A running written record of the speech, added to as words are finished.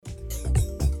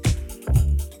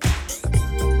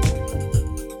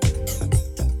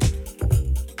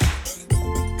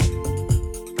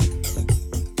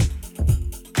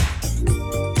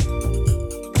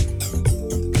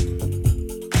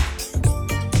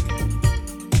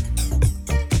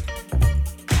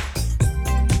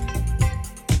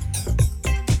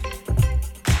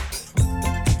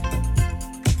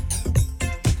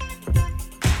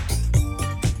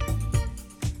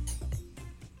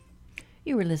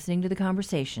listening to The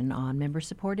Conversation on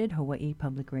member-supported Hawaii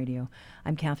Public Radio.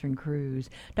 I'm Catherine Cruz.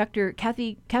 Dr.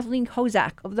 Kathleen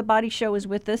Hozak of The Body Show is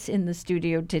with us in the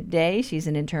studio today. She's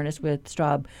an internist with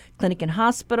Straub Clinic and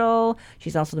Hospital.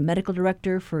 She's also the medical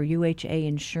director for UHA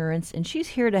Insurance, and she's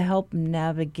here to help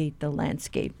navigate the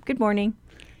landscape. Good morning.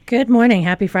 Good morning.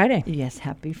 Happy Friday. Yes,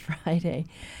 happy Friday.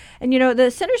 And, you know, the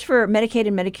Centers for Medicaid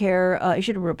and Medicare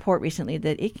issued a report recently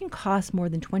that it can cost more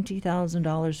than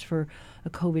 $20,000 for a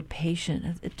COVID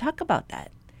patient. Talk about that.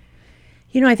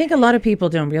 You know, I think a lot of people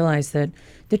don't realize that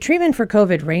the treatment for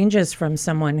COVID ranges from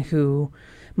someone who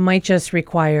might just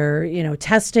require,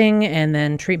 testing and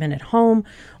then treatment at home,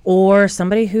 or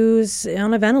somebody who's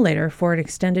on a ventilator for an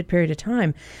extended period of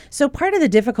time. So part of the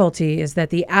difficulty is that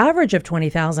the average of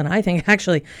 20,000, I think,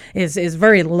 actually is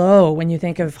very low when you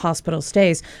think of hospital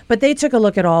stays. But they took a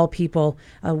look at all people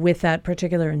with that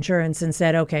particular insurance and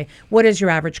said, okay, what is your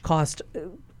average cost?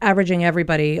 Averaging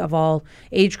everybody of all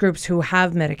age groups who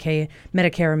have Medicare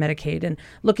or Medicaid, and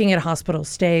looking at hospital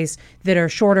stays that are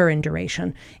shorter in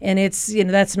duration. And it's,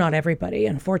 that's not everybody.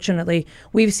 Unfortunately,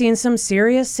 we've seen some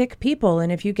serious sick people.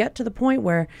 And if you get to the point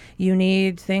where you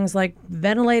need things like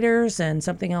ventilators and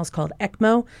something else called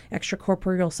ECMO,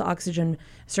 extracorporeal oxygen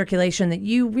circulation,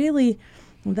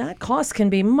 that cost can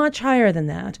be much higher than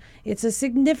that. It's a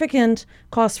significant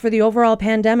cost for the overall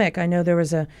pandemic. I know there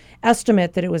was an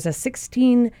estimate that it was a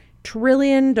 $16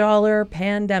 trillion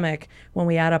pandemic when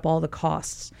we add up all the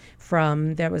costs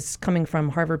that was coming from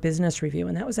Harvard Business Review.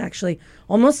 And that was actually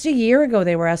almost a year ago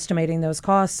they were estimating those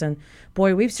costs. And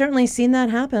boy, we've certainly seen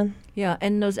that happen. Yeah,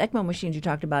 and those ECMO machines you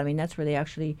talked about, that's where they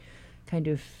actually kind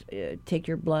of take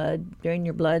your blood, drain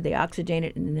your blood, they oxygenate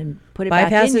it, and then put it back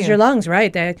in bypasses your lungs,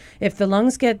 right? If the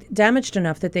lungs get damaged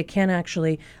enough that they can't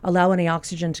actually allow any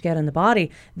oxygen to get in the body,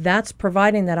 that's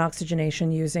providing that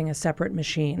oxygenation using a separate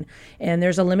machine. And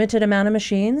there's a limited amount of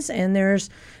machines, and there's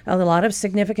a lot of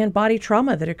significant body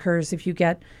trauma that occurs if you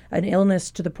get an illness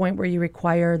to the point where you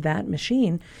require that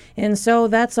machine. And so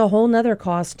that's a whole nother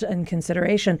cost and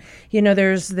consideration.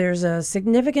 There's a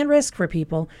significant risk for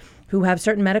people who have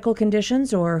certain medical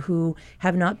conditions or who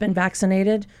have not been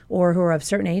vaccinated or who are of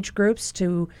certain age groups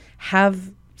to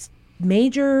have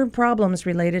major problems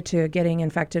related to getting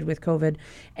infected with COVID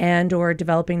and or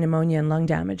developing pneumonia and lung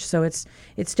damage. So it's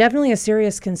definitely a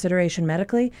serious consideration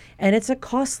medically, and it's a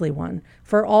costly one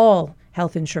for all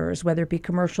health insurers, whether it be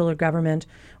commercial or government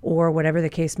or whatever the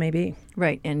case may be.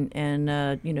 Right. And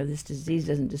this disease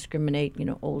doesn't discriminate,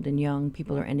 old and young.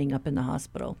 People are ending up in the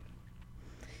hospital.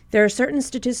 There are certain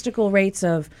statistical rates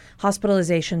of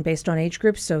hospitalization based on age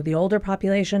groups. So the older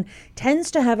population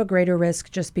tends to have a greater risk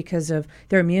just because of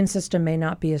their immune system may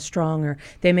not be as strong, or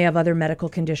they may have other medical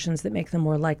conditions that make them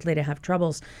more likely to have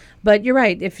troubles. But you're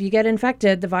right. If you get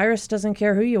infected, the virus doesn't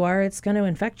care who you are. It's going to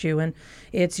infect you. And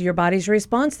it's your body's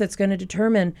response that's going to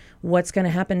determine what's going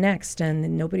to happen next.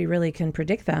 And nobody really can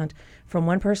predict that from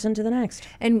one person to the next.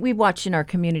 And we watched in our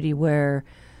community where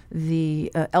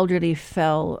the elderly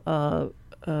fell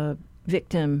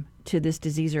victim to this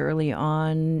disease early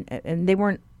on, and they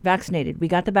weren't vaccinated. We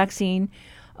got the vaccine.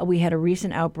 We had a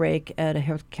recent outbreak at a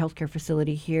healthcare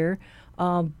facility here,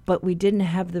 but we didn't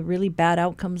have the really bad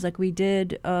outcomes like we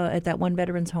did at that one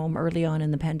veterans home early on in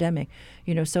the pandemic.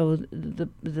 So the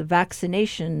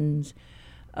vaccines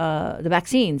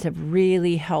have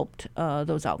really helped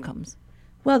those outcomes.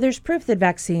 Well, there's proof that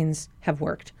vaccines have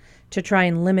worked to try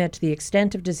and limit the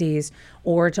extent of disease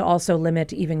or to also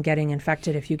limit even getting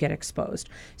infected if you get exposed.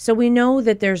 So we know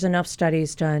that there's enough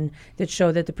studies done that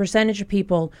show that the percentage of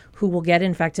people who will get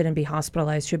infected and be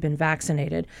hospitalized who have been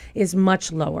vaccinated is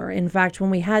much lower. In fact, when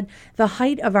we had the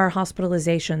height of our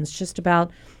hospitalizations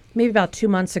maybe about 2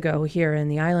 months ago here in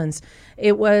the islands,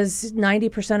 it was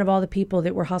 90% of all the people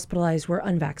that were hospitalized were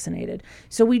unvaccinated.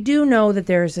 So we do know that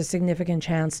there's a significant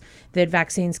chance that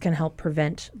vaccines can help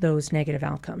prevent those negative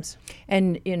outcomes.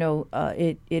 And,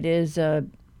 it is,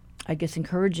 I guess,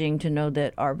 encouraging to know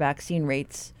that our vaccine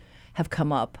rates have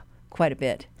come up quite a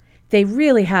bit. They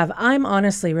really have. I'm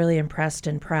honestly really impressed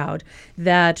and proud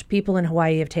that people in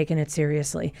Hawaii have taken it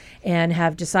seriously and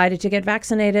have decided to get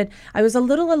vaccinated. I was a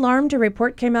little alarmed. A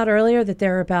report came out earlier that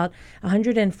there are about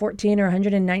 114 or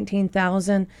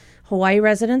 119,000 Hawaii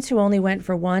residents who only went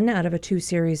for one out of a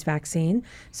 2-series vaccine.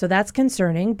 So that's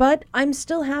concerning, but I'm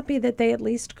still happy that they at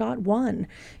least got one,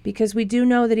 because we do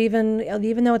know that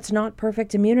even though it's not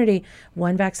perfect immunity,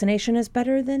 one vaccination is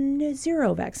better than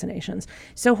 0 vaccinations.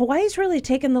 So Hawaii's really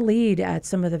taken the lead at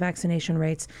some of the vaccination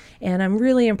rates, and I'm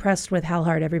really impressed with how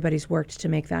hard everybody's worked to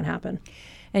make that happen.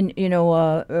 And,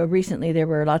 recently there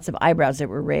were lots of eyebrows that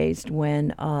were raised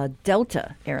when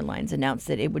Delta Airlines announced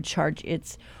that it would charge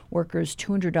its workers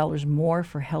 $200 more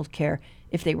for health care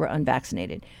if they were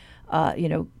unvaccinated.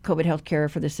 COVID health care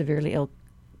for the severely ill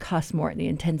costs more in the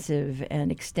intensive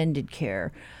and extended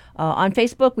care. On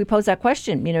Facebook, we pose that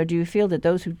question. Do you feel that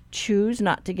those who choose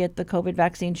not to get the COVID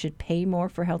vaccine should pay more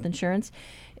for health insurance?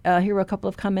 Here are a couple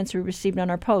of comments we received on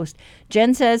our post.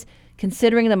 Jen says,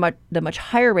 considering the much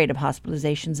higher rate of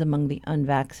hospitalizations among the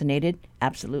unvaccinated,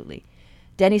 absolutely.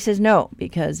 Denny says no,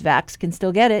 because vax can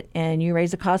still get it, and you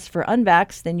raise the cost for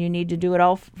unvax, then you need to do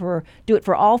it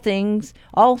for all things,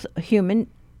 all human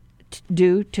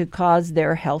do to cause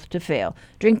their health to fail.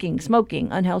 Drinking, smoking,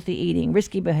 unhealthy eating,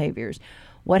 risky behaviors.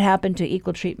 What happened to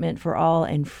equal treatment for all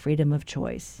and freedom of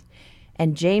choice?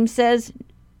 And James says,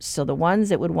 so the ones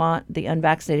that would want the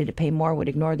unvaccinated to pay more would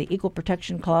ignore the Equal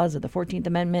Protection Clause of the 14th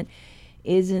Amendment.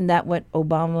 Isn't that what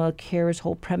Obamacare's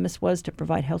whole premise was, to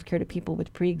provide health care to people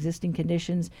with pre-existing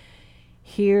conditions?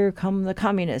 Here come the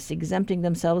communists exempting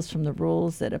themselves from the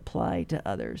rules that apply to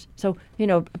others. So,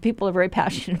 people are very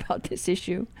passionate about this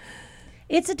issue.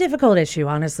 It's a difficult issue,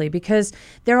 honestly, because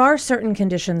there are certain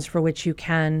conditions for which you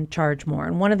can charge more.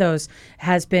 And one of those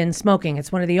has been smoking.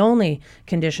 It's one of the only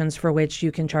conditions for which you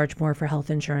can charge more for health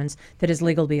insurance that is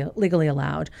legally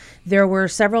allowed. There were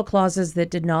several clauses that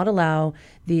did not allow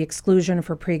the exclusion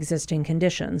for pre-existing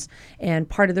conditions. And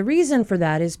part of the reason for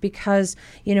that is because,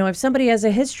 if somebody has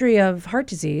a history of heart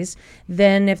disease,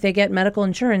 then if they get medical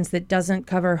insurance that doesn't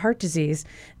cover heart disease,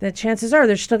 the chances are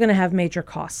they're still going to have major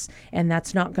costs. And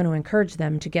that's not going to encourage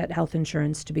them to get health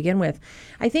insurance to begin with.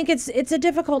 I think it's a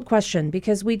difficult question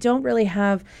because we don't really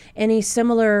have any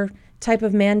similar type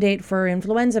of mandate for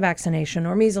influenza vaccination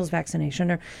or measles vaccination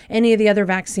or any of the other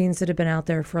vaccines that have been out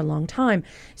there for a long time.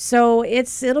 So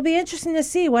it'll be interesting to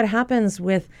see what happens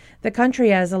with the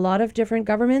country as a lot of different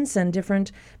governments and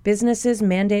different businesses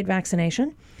mandate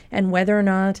vaccination, and whether or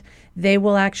not they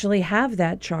will actually have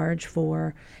that charge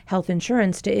for health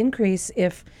insurance to increase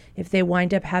if they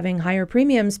wind up having higher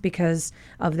premiums because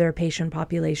of their patient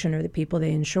population or the people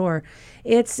they insure.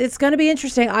 It's going to be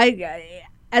interesting.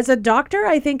 As a doctor,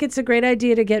 I think it's a great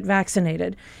idea to get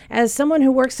vaccinated. As someone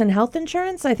who works in health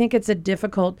insurance, I think it's a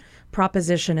difficult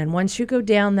proposition. And once you go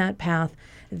down that path,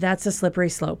 that's a slippery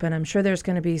slope. And I'm sure there's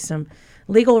going to be some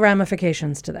legal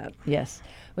ramifications to that. Yes.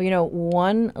 Well,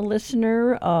 one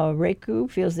listener,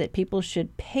 Reiku, feels that people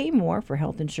should pay more for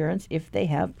health insurance if they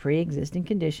have pre-existing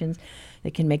conditions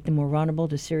that can make them more vulnerable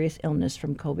to serious illness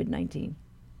from COVID-19.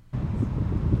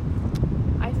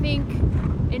 I think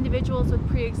individuals with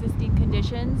pre-existing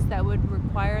conditions that would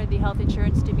require the health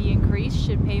insurance to be increased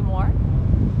should pay more.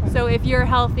 So if you're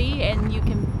healthy and you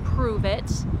can prove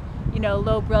it,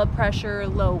 low blood pressure,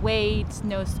 low weight,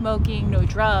 no smoking, no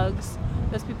drugs,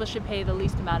 those people should pay the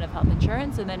least amount of health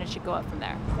insurance, and then it should go up from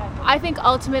there. I think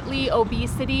ultimately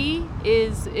obesity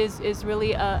is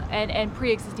really and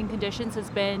pre-existing conditions has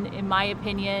been, in my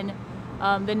opinion,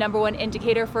 the number one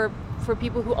indicator for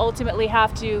people who ultimately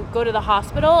have to go to the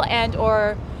hospital and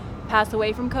or pass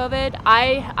away from COVID.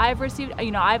 I've received,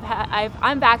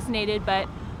 I'm vaccinated, but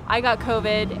I got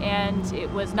COVID and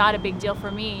it was not a big deal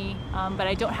for me. But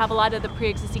I don't have a lot of the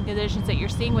pre-existing conditions that you're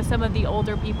seeing with some of the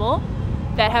older people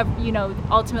that have,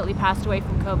 ultimately passed away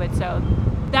from COVID. So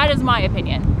that is my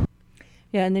opinion.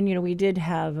 Yeah, and then, we did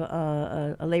have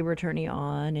a labor attorney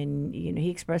on, and, he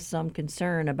expressed some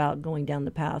concern about going down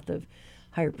the path of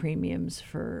higher premiums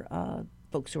for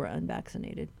folks who are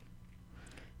unvaccinated.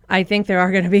 I think there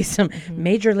are going to be some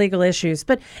major legal issues.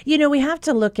 But, we have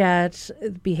to look at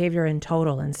behavior in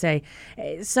total and say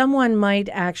someone might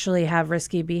actually have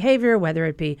risky behavior, whether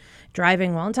it be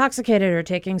driving while intoxicated or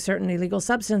taking certain illegal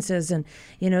substances. And,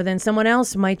 then someone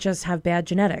else might just have bad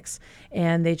genetics.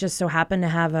 And they just so happen to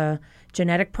have a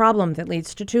genetic problem that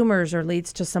leads to tumors or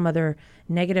leads to some other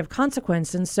negative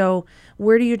consequence. And so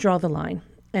where do you draw the line?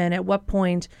 And at what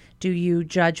point do you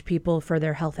judge people for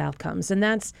their health outcomes? And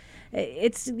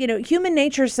human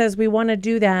nature says we want to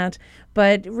do that,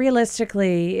 but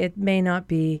realistically, it may not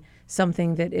be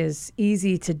something that is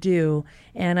easy to do.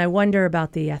 And I wonder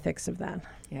about the ethics of that.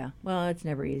 Yeah, well, it's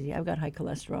never easy. I've got high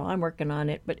cholesterol. I'm working on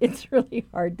it, but it's really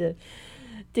hard to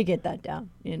get that down,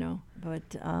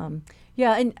 But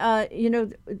yeah, and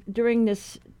during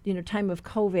this time of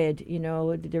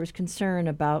COVID, there was concern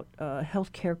about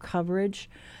healthcare coverage.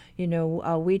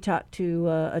 We talked to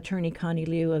attorney Connie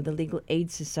Liu of the Legal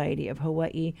Aid Society of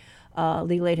Hawaii.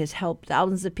 Legal aid has helped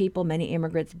thousands of people, many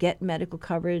immigrants, get medical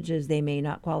coverage as they may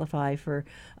not qualify for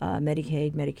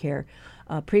Medicaid, Medicare.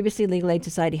 Previously, Legal Aid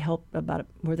Society helped about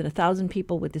more than 1,000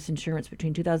 people with this insurance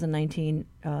between 2019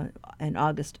 and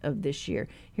August of this year.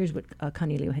 Here's what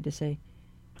Connie Liu had to say.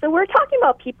 So we're talking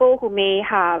about people who may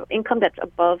have income that's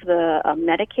above the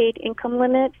Medicaid income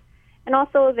limit. And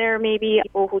also there may be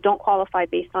people who don't qualify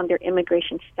based on their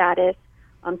immigration status.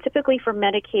 Typically for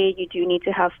Medicaid, you do need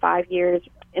to have 5 years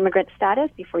immigrant status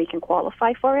before you can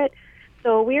qualify for it.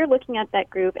 So we are looking at that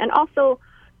group. And also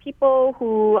people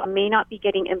who may not be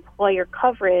getting employer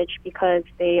coverage because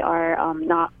they are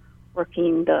not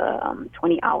working the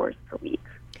 20 hours per week.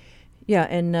 Yeah,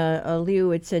 and Liu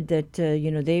had said that,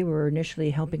 they were initially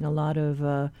helping a lot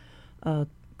of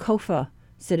COFA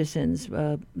citizens,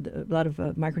 a lot of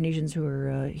Micronesians who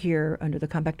are here under the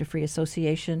Compact of Free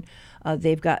Association.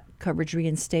 They've got coverage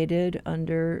reinstated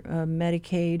under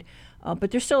Medicaid.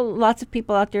 But there's still lots of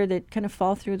people out there that kind of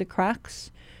fall through the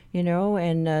cracks,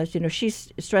 and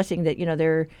she's stressing that,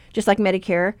 they're just like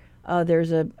Medicare.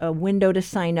 There's a window to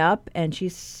sign up, and she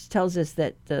tells us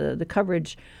that the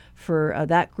coverage for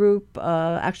that group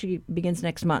actually begins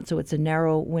next month. So it's a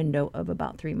narrow window of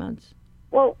about 3 months.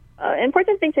 Well,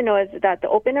 important thing to know is that the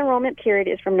open enrollment period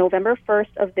is from November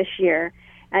 1st of this year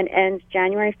and ends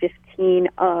January 15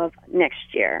 of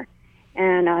next year.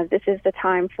 And this is the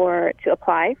time to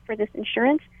apply for this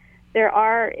insurance.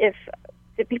 If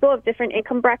the people of different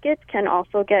income brackets can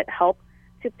also get help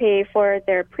to pay for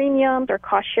their premiums or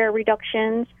cost share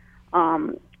reductions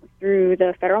through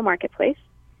the federal marketplace.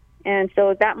 And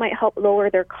so that might help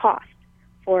lower their cost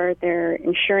for their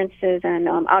insurances and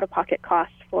out-of-pocket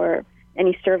costs for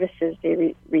any services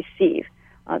they receive.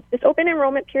 This open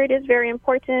enrollment period is very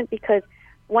important because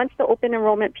once the open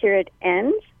enrollment period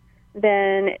ends,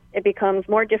 then it becomes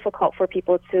more difficult for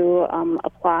people to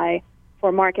apply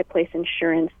for marketplace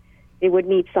insurance. They would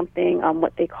need something,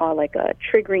 what they call like a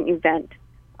triggering event,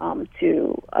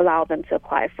 to allow them to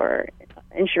apply for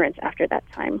insurance after that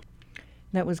time.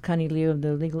 That was Connie Liu of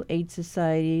the Legal Aid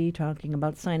Society talking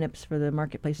about signups for the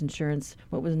marketplace insurance,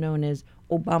 what was known as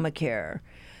Obamacare.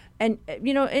 And,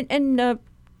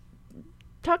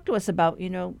 talk to us about,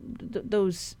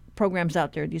 those programs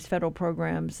out there, these federal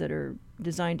programs that are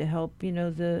designed to help,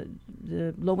 the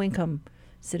low-income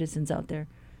citizens out there.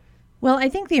 Well, I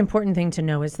think the important thing to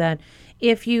know is that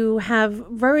if you have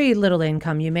very little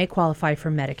income, you may qualify for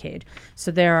Medicaid.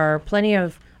 So there are plenty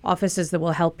of offices that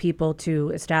will help people to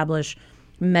establish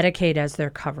Medicaid as their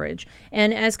coverage.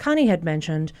 And as Connie had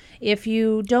mentioned, if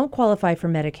you don't qualify for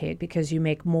Medicaid because you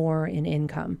make more in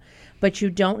income, but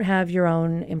you don't have your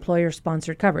own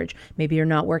employer-sponsored coverage, maybe you're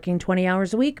not working 20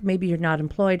 hours a week, maybe you're not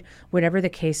employed, whatever the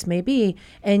case may be,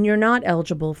 and you're not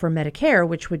eligible for Medicare,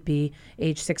 which would be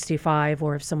age 65,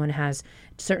 or if someone has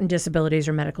certain disabilities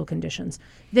or medical conditions,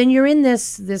 then you're in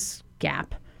this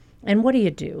gap. And what do you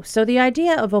do? So the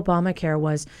idea of Obamacare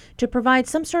was to provide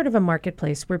some sort of a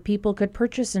marketplace where people could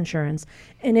purchase insurance,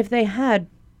 and if they had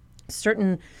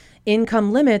certain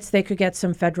income limits, they could get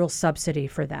some federal subsidy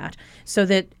for that, so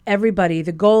that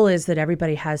the goal is that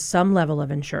everybody has some level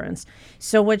of insurance.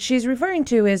 So what she's referring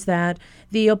to is that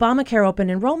the Obamacare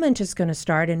open enrollment is going to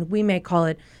start, and we may call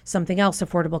it something else,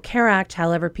 Affordable Care Act,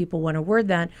 however people want to word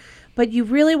that. But you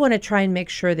really want to try and make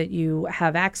sure that you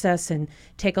have access and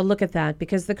take a look at that,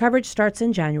 because the coverage starts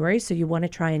in January. So you want to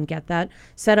try and get that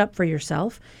set up for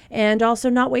yourself, and also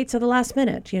not wait till the last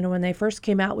minute. When they first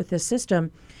came out with this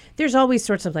system, there's always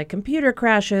sorts of like computer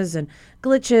crashes and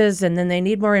glitches, and then they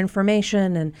need more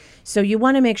information. And so you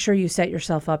want to make sure you set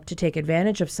yourself up to take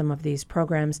advantage of some of these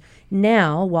programs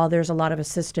now, while there's a lot of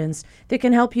assistance that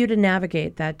can help you to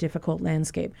navigate that difficult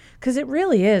landscape, because it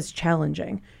really is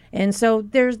challenging. And so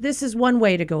this is one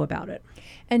way to go about it.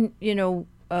 And,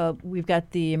 we've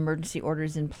got the emergency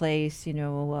orders in place.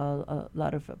 A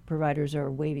lot of providers are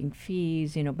waiving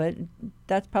fees, but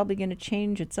that's probably going to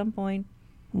change at some point.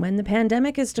 When the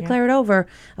pandemic is declared over,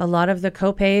 a lot of the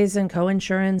co-pays and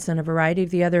co-insurance and a variety of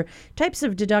the other types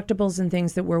of deductibles and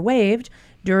things that were waived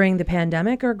during the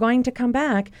pandemic are going to come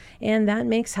back, and that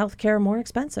makes healthcare more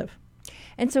expensive.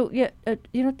 And so,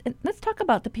 let's talk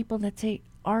about the people that say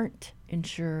aren't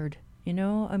insured,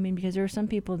 because there are some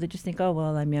people that just think, oh,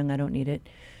 well, I'm young, I don't need it.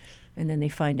 And then they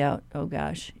find out, oh,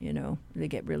 gosh, they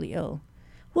get really ill.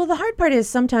 Well, the hard part is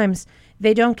sometimes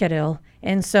they don't get ill,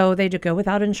 and so they do go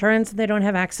without insurance, and they don't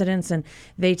have accidents, and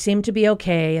they seem to be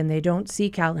okay, and they don't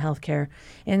seek out health care.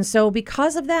 And so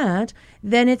because of that,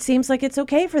 then it seems like it's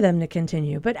okay for them to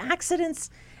continue. But accidents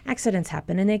accidents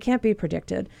happen and they can't be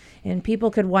predicted. And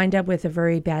people could wind up with a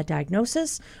very bad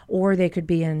diagnosis, or they could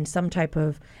be in some type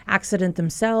of accident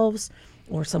themselves,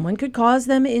 or someone could cause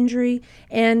them injury,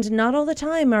 and not all the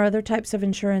time are other types of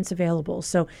insurance available.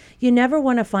 So you never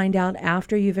want to find out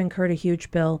after you've incurred a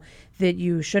huge bill that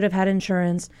you should have had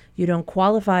insurance, you don't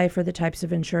qualify for the types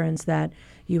of insurance that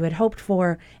you had hoped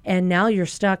for, and now you're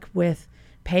stuck with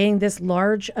paying this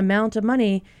large amount of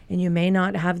money, and you may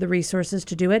not have the resources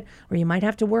to do it, or you might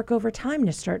have to work overtime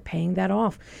to start paying that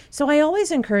off. So I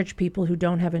always encourage people who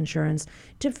don't have insurance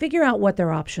to figure out what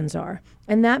their options are.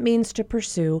 And that means to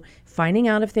pursue finding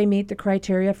out if they meet the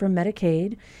criteria for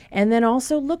Medicaid, and then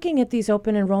also looking at these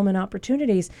open enrollment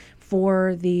opportunities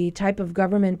for the type of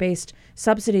government-based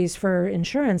subsidies for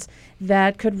insurance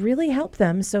that could really help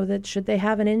them so that should they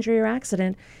have an injury or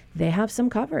accident, they have some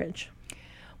coverage.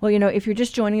 Well, if you're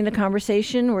just joining the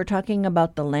conversation, we're talking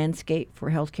about the landscape for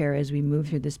healthcare as we move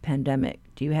through this pandemic.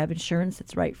 Do you have insurance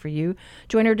that's right for you?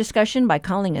 Join our discussion by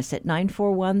calling us at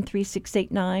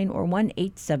 941-3689 or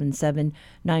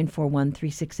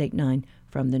 1-877-941-3689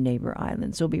 from the neighbor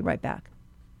islands. We'll be right back.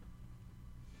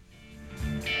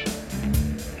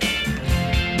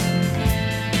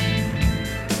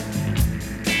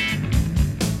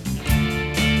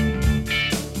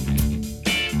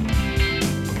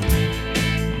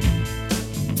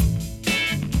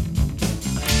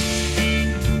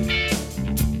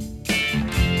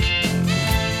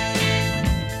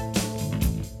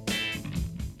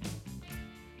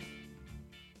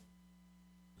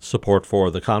 Support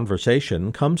for the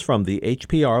conversation comes from the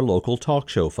HPR Local Talk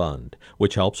Show Fund,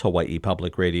 which helps Hawaii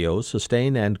Public Radio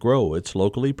sustain and grow its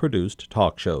locally produced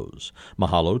talk shows.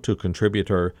 Mahalo to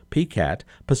contributor PCAT,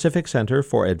 Pacific Center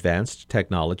for Advanced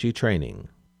Technology Training.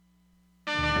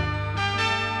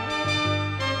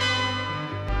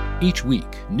 Each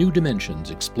week, New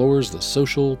Dimensions explores the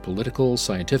social, political,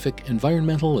 scientific,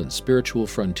 environmental, and spiritual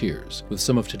frontiers with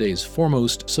some of today's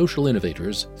foremost social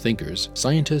innovators, thinkers,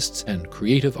 scientists, and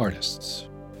creative artists.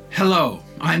 Hello,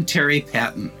 I'm Terry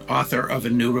Patton, author of A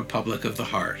New Republic of the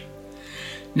Heart.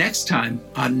 Next time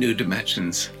on New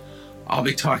Dimensions, I'll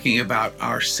be talking about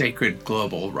our sacred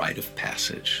global rite of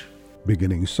passage.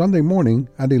 Beginning Sunday morning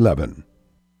at 11.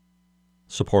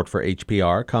 Support for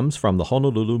HPR comes from the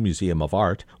Honolulu Museum of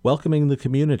Art, welcoming the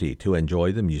community to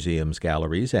enjoy the museum's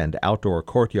galleries and outdoor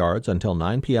courtyards until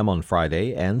 9 p.m. on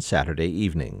Friday and Saturday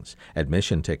evenings.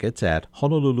 Admission tickets at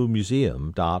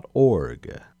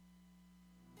honolulumuseum.org.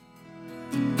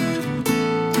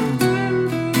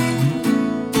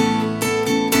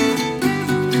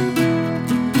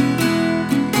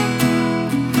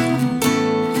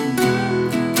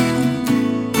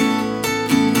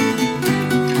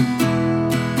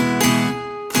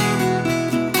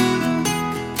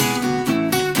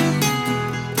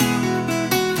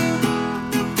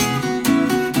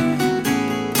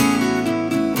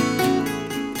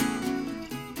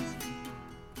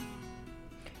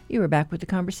 You are back with the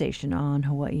conversation on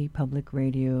Hawaii Public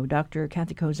Radio. Dr.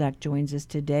 Kathy Kozak joins us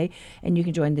today, and you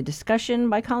can join the discussion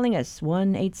by calling us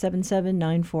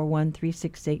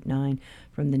 1-877-941-3689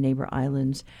 from the neighbor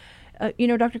islands.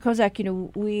 Dr. Kozak,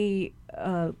 we're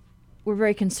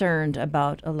very concerned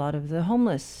about a lot of the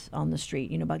homeless on the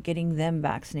street, about getting them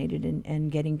vaccinated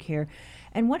and getting care.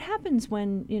 And what happens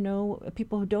when,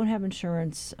 people who don't have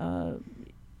insurance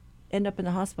end up in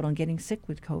the hospital and getting sick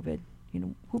with COVID?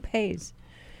 Who pays?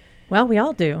 Well, we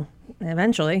all do,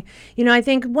 eventually. I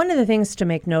think one of the things to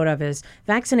make note of is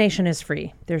vaccination is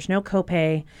free. There's no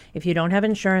copay. If you don't have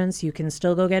insurance, you can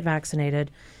still go get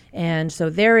vaccinated. And so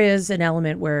there is an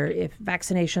element where if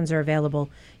vaccinations are available,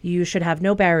 you should have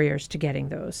no barriers to getting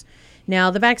those.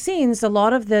 Now, the vaccines, a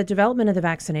lot of the development of the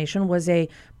vaccination was a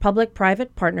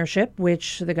public-private partnership,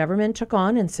 which the government took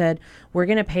on and said, we're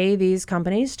going to pay these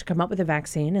companies to come up with a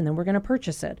vaccine, and then we're going to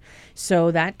purchase it. So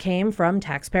that came from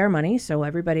taxpayer money, so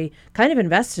everybody kind of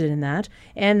invested in that,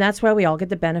 and that's why we all get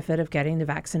the benefit of getting the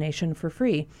vaccination for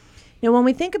free. Now, when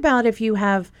we think about if you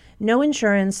have no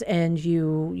insurance and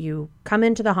you come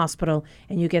into the hospital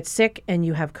and you get sick and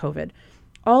you have COVID,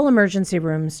 all emergency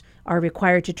rooms are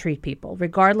required to treat people,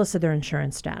 regardless of their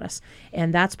insurance status.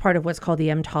 And that's part of what's called the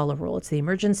EMTALA rule. It's the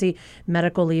Emergency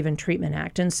Medical Leave and Treatment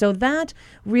Act. And so that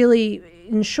really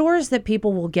ensures that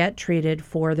people will get treated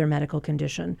for their medical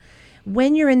condition.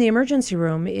 When you're in the emergency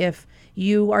room, if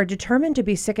you are determined to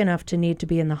be sick enough to need to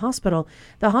be in the hospital,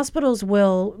 the hospitals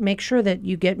will make sure that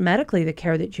you get medically the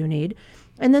care that you need.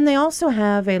 And then they also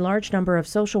have a large number of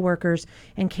social workers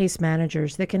and case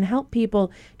managers that can help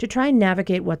people to try and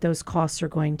navigate what those costs are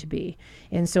going to be.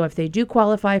 And so if they do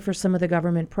qualify for some of the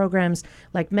government programs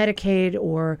like Medicaid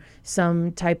or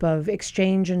some type of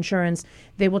exchange insurance,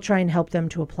 they will try and help them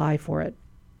to apply for it.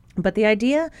 But the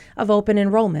idea of open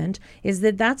enrollment is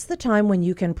that that's the time when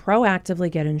you can proactively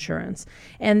get insurance.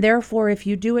 And therefore, if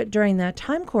you do it during that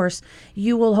time course,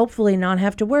 you will hopefully not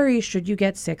have to worry should you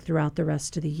get sick throughout the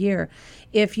rest of the year.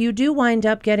 If you do wind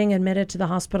up getting admitted to the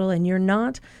hospital and you're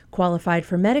not qualified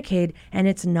for Medicaid and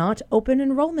it's not open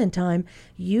enrollment time,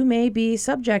 you may be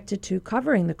subjected to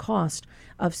covering the cost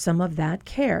of some of that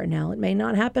care. Now, it may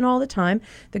not happen all the time.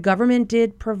 The government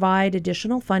did provide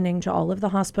additional funding to all of the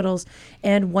hospitals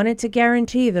and wanted to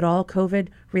guarantee that all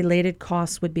COVID-related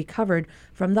costs would be covered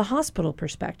from the hospital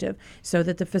perspective so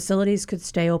that the facilities could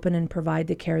stay open and provide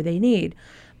the care they need.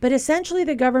 But essentially,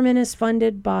 the government is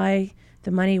funded by the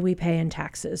money we pay in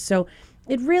taxes. So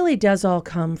it really does all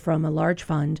come from a large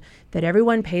fund that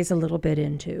everyone pays a little bit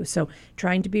into. So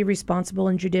trying to be responsible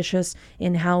and judicious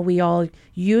in how we all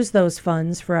use those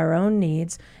funds for our own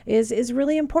needs is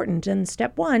really important. And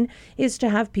step one is to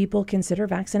have people consider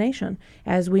vaccination,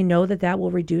 as we know that that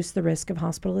will reduce the risk of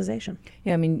hospitalization.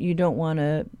 Yeah, I mean, you don't want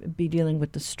to be dealing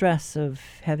with the stress of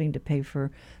having to pay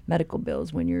for medical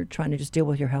bills when you're trying to just deal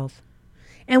with your health.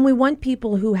 And we want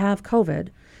people who have COVID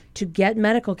to get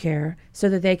medical care so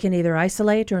that they can either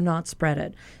isolate or not spread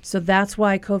it. So that's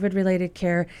why COVID-related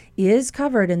care is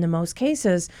covered in the most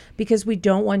cases, because we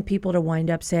don't want people to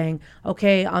wind up saying,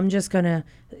 okay, I'm just going to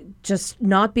just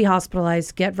not be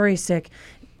hospitalized, get very sick,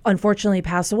 unfortunately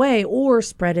pass away, or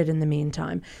spread it in the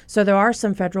meantime. So there are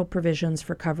some federal provisions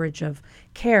for coverage of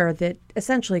care that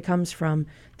essentially comes from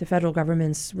the federal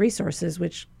government's resources,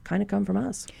 which kind of come from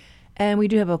us. And we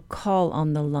do have a call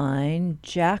on the line.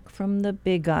 Jack from the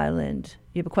Big Island.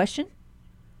 You have a question?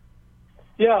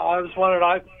 Yeah, I was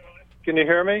wondering, can you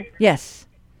hear me? Yes.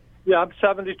 Yeah, I'm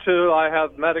 72. I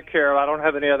have Medicare. I don't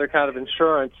have any other kind of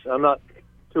insurance. I'm not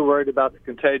too worried about the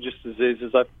contagious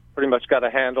diseases. I've pretty much got a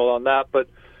handle on that. But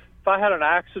if I had an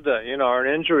accident, or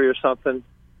an injury or something,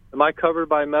 am I covered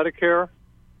by Medicare?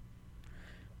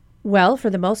 Well, for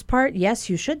the most part, yes,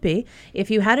 you should be. If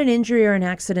you had an injury or an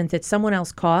accident that someone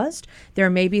else caused, there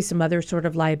may be some other sort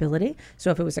of liability.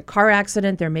 So if it was a car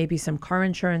accident, there may be some car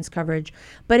insurance coverage.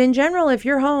 But in general, if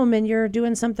you're home and you're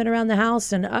doing something around the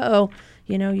house and,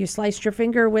 you sliced your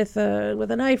finger with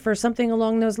a knife or something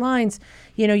along those lines,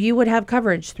 you would have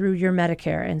coverage through your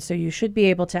Medicare. And so you should be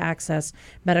able to access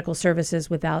medical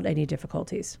services without any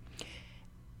difficulties.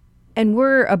 And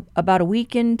we're about a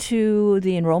week into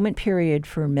the enrollment period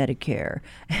for Medicare.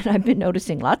 And I've been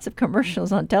noticing lots of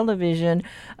commercials on television.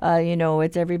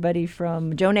 It's everybody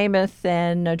from Joe Namath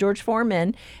and George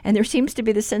Foreman. And there seems to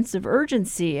be the sense of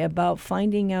urgency about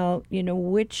finding out,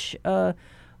 which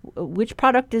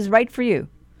product is right for you.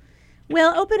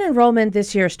 Well, open enrollment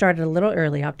this year started a little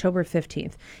early, October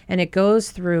 15th, and it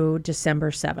goes through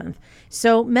December 7th.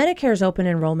 So Medicare's open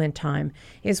enrollment time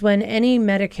is when any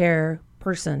Medicare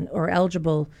person or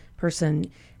eligible person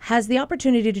has the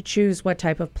opportunity to choose what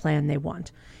type of plan they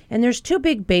want. And there's two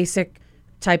big basic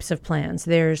types of plans.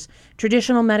 There's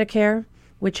traditional Medicare,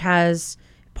 which has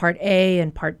Part A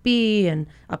and Part B, and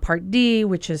a Part D,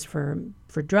 which is for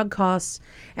drug costs.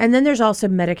 And then there's also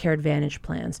Medicare Advantage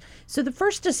plans. So the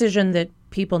first decision that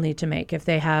people need to make if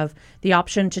they have the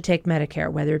option to take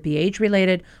Medicare, whether it be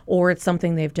age-related or it's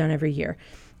something they've done every year,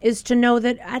 is to know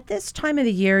that at this time of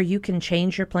the year, you can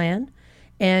change your plan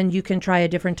and you can try a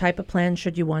different type of plan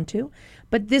should you want to.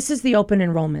 But this is the open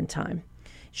enrollment time.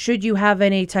 Should you have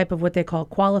any type of what they call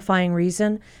qualifying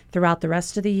reason throughout the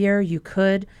rest of the year, you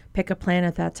could pick a plan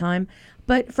at that time.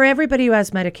 But for everybody who has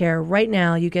Medicare, right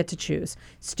now you get to choose.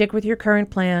 Stick with your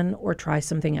current plan or try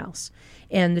something else.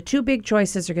 And the two big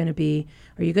choices are going to be,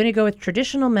 are you going to go with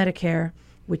traditional Medicare,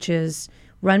 which is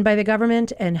run by the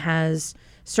government and has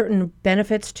certain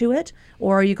benefits to it,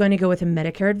 or are you going to go with a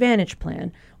Medicare Advantage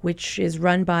plan, which is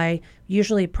run by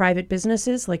usually private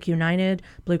businesses like United,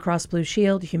 Blue Cross Blue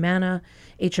Shield, Humana,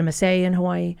 HMSA in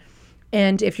Hawaii?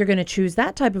 And if you're going to choose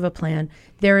that type of a plan,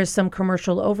 there is some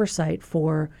commercial oversight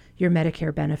for your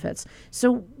Medicare benefits.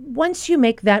 So once you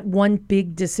make that one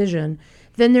big decision,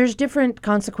 then there's different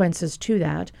consequences to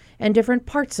that and different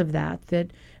parts of that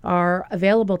that are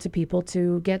available to people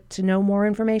to get to know more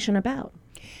information about.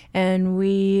 And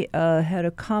we had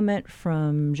a comment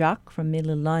from Jacques from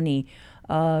Mililani.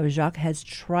 Jacques has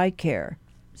TRICARE.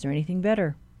 Is there anything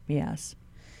better? Yes.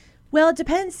 Well, it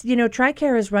depends.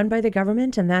 TRICARE is run by the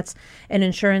government, and that's an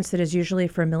insurance that is usually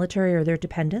for military or their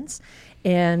dependents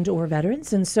and or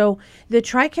veterans. And so the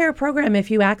TRICARE program, if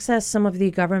you access some of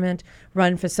the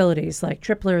government-run facilities like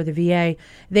Tripler or the VA,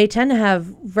 they tend to have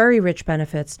very rich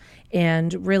benefits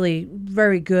and really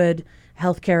very good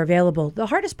healthcare available. The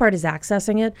hardest part is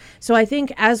accessing it. So I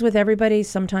think, as with everybody,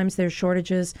 sometimes there's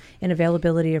shortages in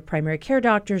availability of primary care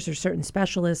doctors or certain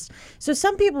specialists. So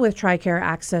some people with TRICARE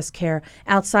access care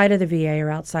outside of the VA or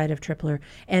outside of Tripler,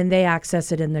 and they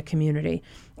access it in the community.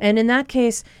 And in that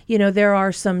case, there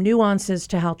are some nuances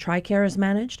to how TRICARE is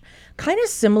managed, kind of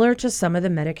similar to some of the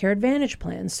Medicare Advantage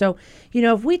plans. So,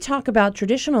 if we talk about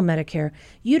traditional Medicare,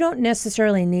 you don't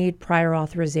necessarily need prior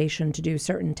authorization to do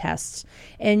certain tests.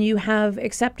 And you have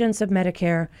acceptance of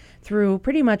Medicare through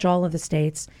pretty much all of the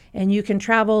states. And you can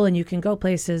travel and you can go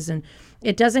places. And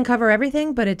it doesn't cover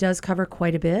everything, but it does cover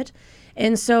quite a bit.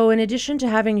 And so in addition to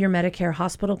having your Medicare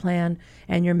hospital plan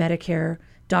and your Medicare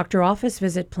doctor office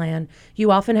visit plan, you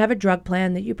often have a drug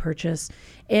plan that you purchase,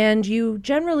 and you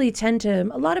generally a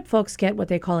lot of folks get what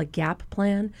they call a gap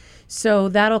plan. So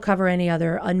that'll cover any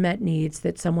other unmet needs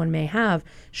that someone may have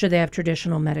should they have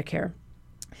traditional Medicare.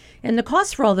 And the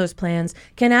cost for all those plans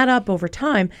can add up over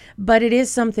time, but it is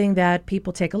something that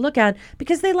people take a look at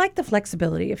because they like the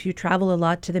flexibility. If you travel a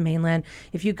lot to the mainland,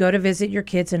 if you go to visit your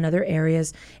kids in other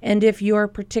areas, and if your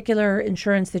particular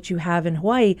insurance that you have in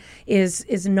Hawaii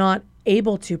is not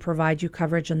able to provide you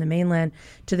coverage on the mainland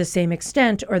to the same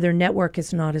extent, or their network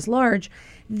is not as large,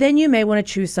 then you may want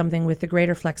to choose something with the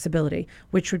greater flexibility,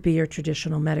 which would be your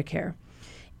traditional Medicare.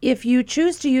 If you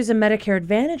choose to use a Medicare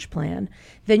Advantage plan,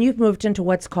 then you've moved into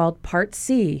what's called Part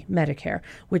C Medicare,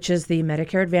 which is the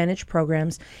Medicare Advantage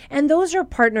programs. And those are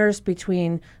partners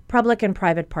between public and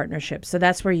private partnerships. So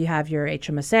that's where you have your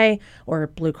HMSA or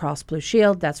Blue Cross Blue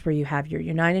Shield. That's where you have your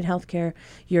United Healthcare,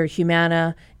 your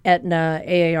Humana, Aetna,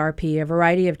 AARP, a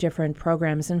variety of different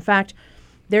programs. In fact,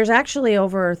 there's actually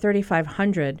over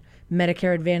 3,500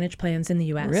 Medicare Advantage plans in the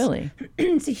U.S. Really?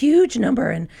 It's a huge number,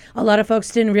 and a lot of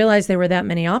folks didn't realize there were that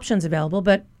many options available,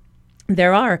 but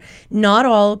there are. Not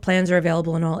all plans are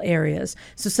available in all areas,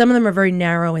 so some of them are very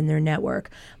narrow in their network.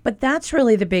 But that's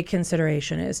really the big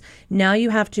consideration is now you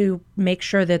have to make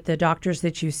sure that the doctors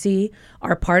that you see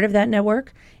are part of that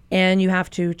network, and you have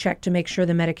to check to make sure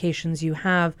the medications you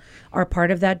have are part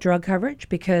of that drug coverage,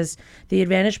 because the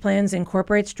Advantage plans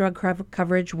incorporates drug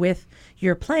coverage with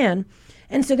your plan.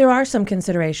 And so there are some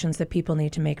considerations that people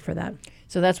need to make for that.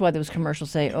 So that's why those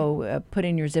commercials say, put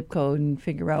in your zip code and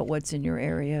figure out what's in your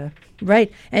area.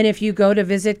 Right. And if you go to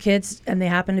visit kids and they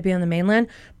happen to be on the mainland,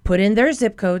 put in their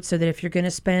zip code so that if you're going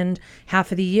to spend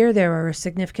half of the year there or a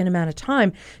significant amount of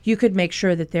time, you could make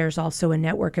sure that there's also a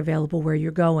network available where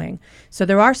you're going. So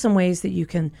there are some ways that you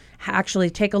can actually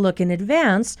take a look in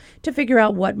advance to figure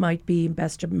out what might be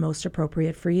best and most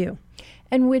appropriate for you.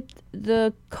 And with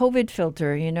the COVID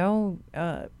filter,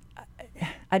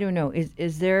 I don't know,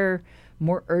 is there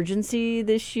more urgency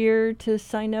this year to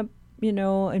sign up,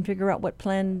 and figure out what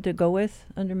plan to go with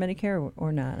under Medicare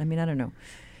or not? I mean, I don't know.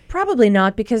 Probably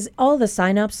not, because all the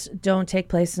signups don't take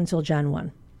place until Jan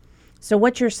 1. So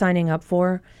what you're signing up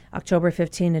for October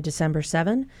 15 to December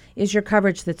 7 is your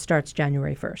coverage that starts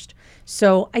January 1st.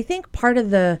 So I think part of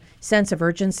the sense of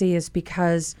urgency is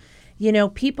because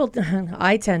people,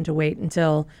 I tend to wait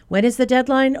until, when is the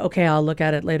deadline? Okay, I'll look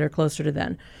at it later, closer to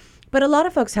then. But a lot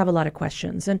of folks have a lot of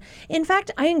questions. And in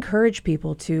fact, I encourage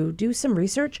people to do some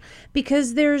research,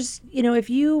 because there's, if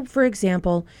you, for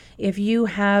example, if you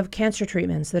have cancer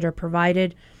treatments that are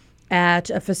provided at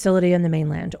a facility in the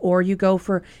mainland, or you go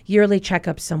for yearly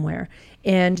checkups somewhere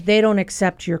and they don't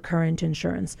accept your current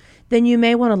insurance, then you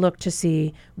may want to look to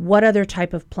see what other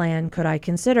type of plan could I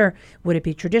consider. Would it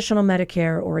be traditional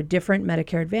Medicare or a different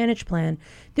Medicare Advantage plan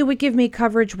that would give me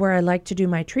coverage where I like to do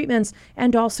my treatments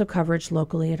and also coverage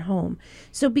locally at home?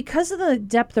 So because of the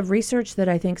depth of research that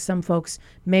I think some folks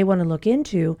may want to look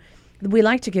into, we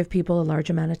like to give people a large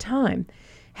amount of time.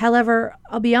 However,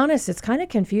 I'll be honest, it's kind of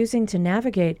confusing to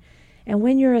navigate. And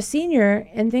when you're a senior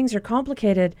and things are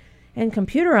complicated and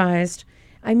computerized,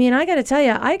 I mean, I got to tell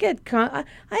you, I get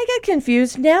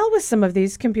confused now with some of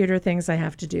these computer things I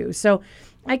have to do. So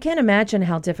I can't imagine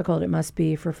how difficult it must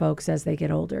be for folks as they get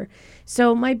older.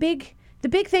 So the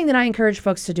big thing that I encourage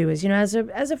folks to do is, as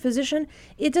a physician,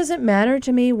 it doesn't matter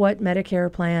to me what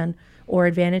Medicare plan or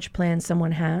Advantage plan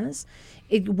someone has.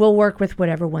 It will work with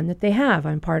whatever one that they have.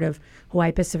 I'm part of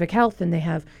Hawaii Pacific Health, and they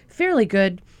have fairly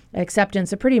good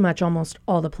acceptance of pretty much almost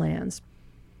all the plans.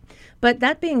 But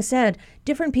that being said,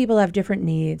 different people have different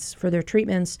needs for their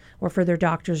treatments or for their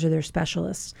doctors or their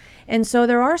specialists. And so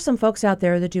there are some folks out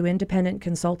there that do independent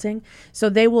consulting. So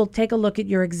they will take a look at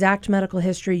your exact medical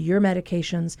history, your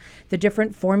medications, the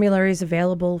different formularies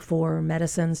available for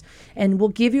medicines, and will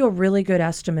give you a really good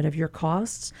estimate of your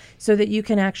costs so that you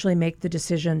can actually make the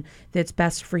decision that's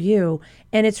best for you.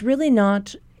 And it's really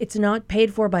not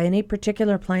paid for by any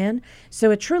particular plan,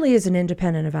 so it truly is an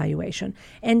independent evaluation.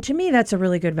 And to me, that's a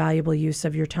really good, valuable use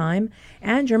of your time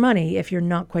and your money if you're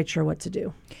not quite sure what to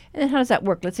do. And then how does that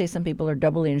work? Let's say some people are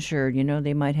doubly insured.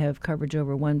 They might have coverage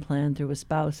over one plan through a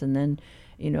spouse, and then,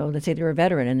 let's say they're a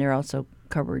veteran and they're also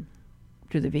covered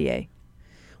through the VA.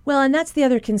 Well, and that's the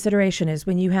other consideration is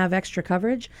when you have extra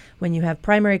coverage, when you have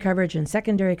primary coverage and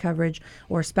secondary coverage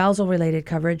or spousal-related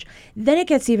coverage, then it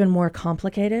gets even more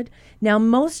complicated. Now,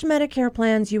 most Medicare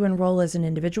plans you enroll as an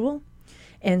individual,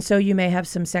 and so you may have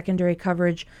some secondary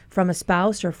coverage from a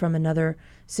spouse or from another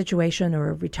situation or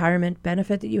a retirement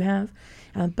benefit that you have.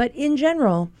 But in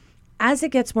general, as it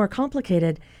gets more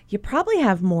complicated, you probably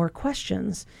have more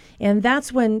questions. And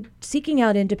that's when seeking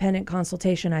out independent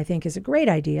consultation, I think, is a great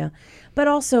idea. But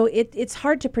also, it's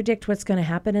hard to predict what's going to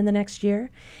happen in the next year.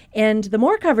 And the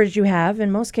more coverage you have,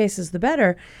 in most cases, the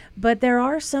better. But there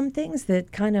are some things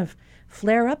that kind of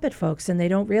flare up at folks, and they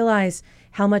don't realize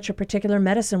how much a particular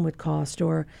medicine would cost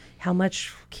or how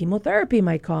much chemotherapy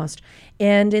might cost.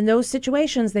 And in those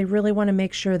situations, they really want to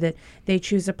make sure that they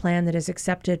choose a plan that is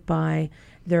accepted by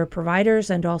their providers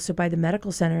and also by the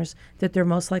medical centers that they're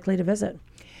most likely to visit.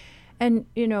 And,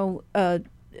 the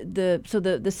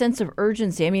sense of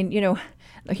urgency,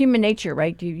 human nature,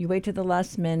 right? You wait to the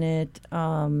last minute,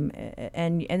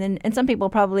 and some people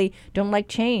probably don't like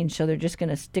change, so they're just going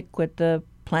to stick with the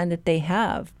plan that they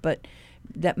have, but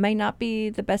that may not be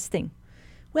the best thing.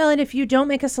 Well, and if you don't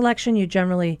make a selection, you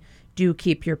generally do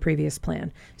keep your previous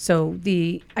plan. So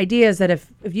the idea is that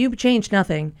if you change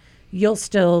nothing, you'll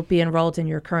still be enrolled in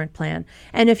your current plan.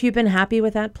 And if you've been happy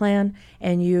with that plan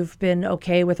and you've been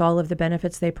okay with all of the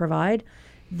benefits they provide,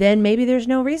 then maybe there's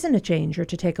no reason to change or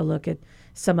to take a look at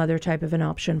some other type of an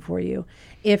option for you.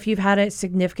 If you've had a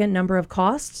significant number of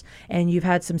costs and you've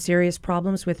had some serious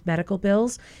problems with medical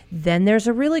bills, then there's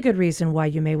a really good reason why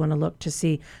you may want to look to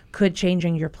see, could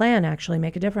changing your plan actually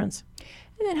make a difference?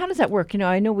 And then how does that work?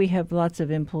 I know we have lots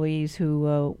of employees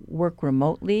who work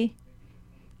remotely.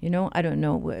 I don't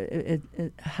know.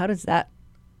 How does that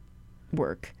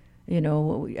work?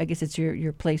 I guess it's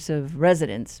your place of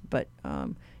residence, but,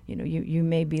 you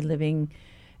may be living,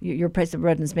 your place of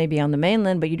residence may be on the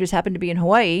mainland, but you just happen to be in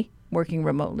Hawaii working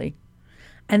remotely.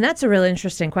 And that's a really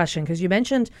interesting question because you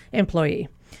mentioned employee.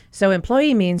 So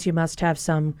employee means you must have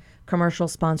some commercial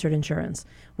sponsored insurance,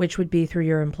 which would be through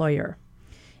your employer.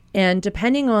 And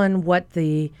depending on what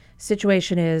the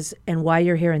situation is and why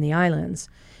you're here in the islands,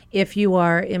 if you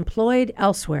are employed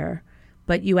elsewhere,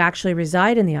 but you actually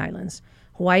reside in the islands,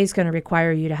 Hawaii is going to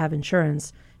require you to have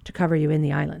insurance to cover you in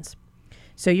the islands.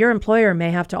 So your employer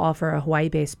may have to offer a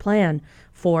Hawaii-based plan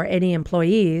for any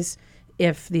employees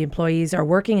if the employees are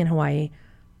working in Hawaii,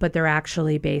 but they're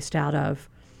actually based out of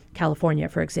California,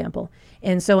 for example.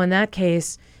 And so in that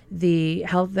case, the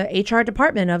HR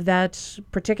department of that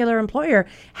particular employer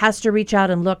has to reach out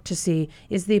and look to see,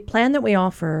 is the plan that we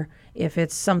offer, if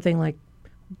it's something like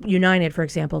United, for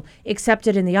example,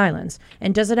 accepted in the islands?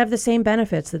 And does it have the same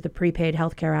benefits that the Prepaid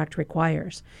Healthcare Act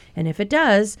requires? And if it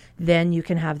does, then you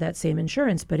can have that same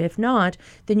insurance. But if not,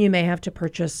 then you may have to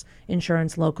purchase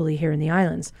insurance locally here in the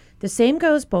islands. The same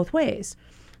goes both ways.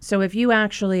 So if you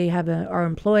actually are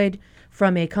employed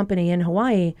from a company in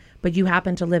Hawaii, but you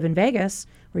happen to live in Vegas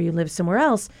or you live somewhere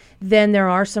else, then there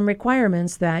are some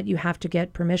requirements that you have to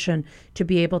get permission to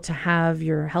be able to have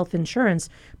your health insurance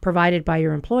provided by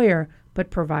your employer, but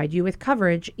provide you with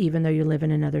coverage even though you live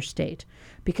in another state.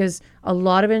 Because a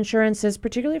lot of insurances,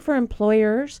 particularly for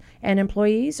employers and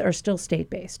employees, are still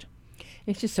state-based.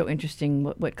 It's just so interesting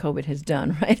what COVID has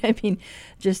done, right? I mean,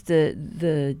 just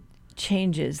the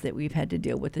changes that we've had to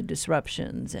deal with, the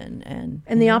disruptions and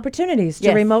the opportunities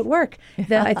to remote work.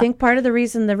 I think part of the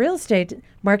reason the real estate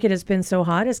market has been so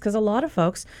hot is because a lot of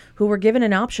folks who were given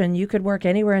an option, you could work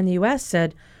anywhere in the U.S.,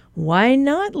 said, why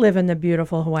not live in the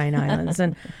beautiful Hawaiian Islands?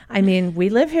 And I mean, we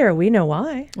live here. We know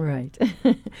why. Right.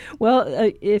 Well,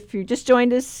 if you just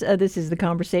joined us, this is The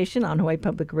Conversation on Hawaii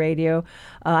Public Radio.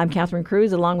 I'm Catherine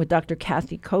Cruz, along with Dr.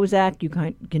 Kathy Kozak. You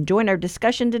can join our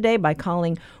discussion today by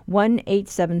calling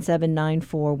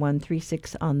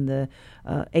 1-877-941-36 on the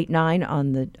 89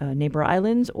 on the neighbor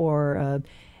islands, or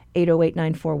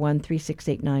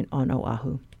 808-941-3689 on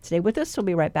Oahu. Stay with us. We'll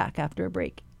be right back after a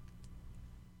break.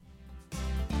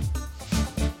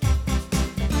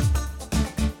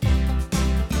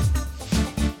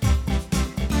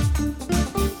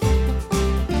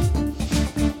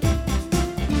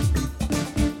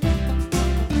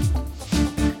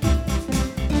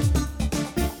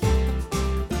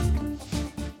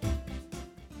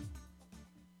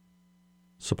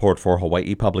 Support for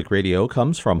Hawaii Public Radio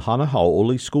comes from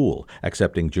Hanahau'oli School,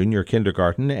 accepting junior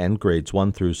kindergarten and grades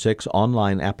 1 through 6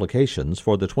 online applications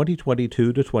for the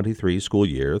 2022-23 school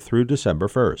year through December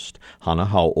 1st.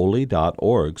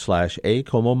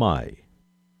 hanahau'oli.org/akomomai.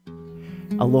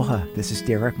 Aloha, this is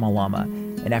Derek Malama,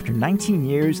 and after 19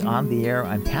 years on the air,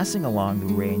 I'm passing along the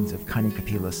reins of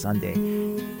Kanikapila Sunday.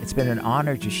 It's been an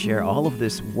honor to share all of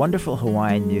this wonderful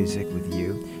Hawaiian music with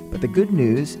you, but the good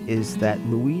news is that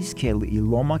Luis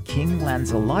Ke'Iloma King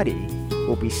Lanzalati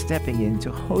will be stepping in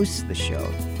to host the show.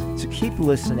 So keep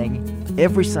listening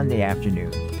every Sunday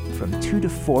afternoon from 2 to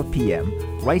 4 p.m.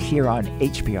 right here on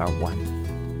HPR 1.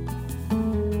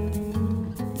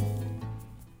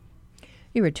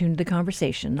 You are tuned to The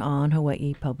Conversation on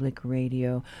Hawaii Public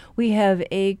Radio. We have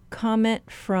a comment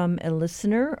from a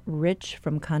listener, Rich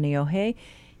from Kaneohe.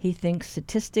 He thinks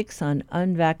statistics on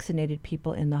unvaccinated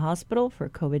people in the hospital for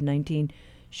COVID-19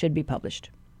 should be published.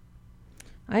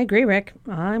 I agree, Rick.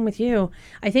 I'm with you.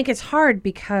 I think it's hard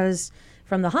because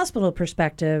from the hospital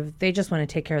perspective, they just want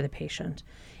to take care of the patient.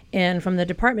 And from the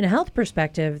Department of Health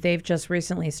perspective, they've just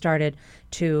recently started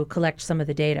to collect some of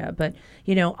the data. But,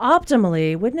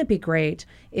 optimally, wouldn't it be great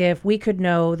if we could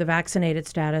know the vaccinated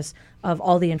status of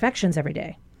all the infections every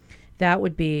day? That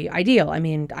would be ideal. I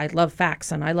mean, I love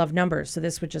facts and I love numbers, so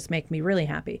this would just make me really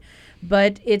happy.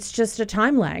 But it's just a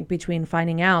time lag between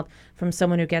finding out from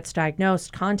someone who gets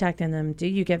diagnosed, contacting them, do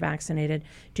you get vaccinated?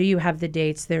 Do you have the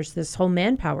dates? There's this whole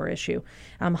manpower issue.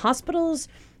 Hospitals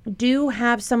do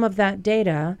have some of that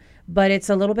data, but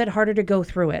it's a little bit harder to go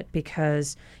through it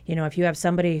because, if you have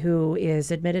somebody who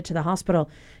is admitted to the hospital,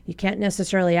 you can't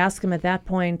necessarily ask them at that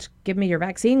point, give me your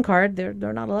vaccine card. They're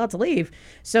not allowed to leave.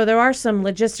 So there are some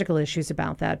logistical issues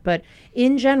about that. But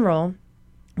in general,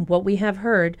 what we have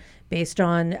heard based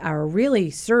on our really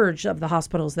surge of the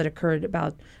hospitals that occurred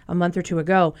about a month or two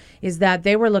ago is that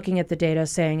they were looking at the data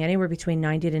saying anywhere between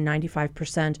 90 to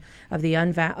 95% of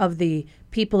the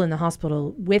people in the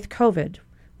hospital with COVID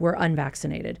were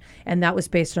unvaccinated. And that was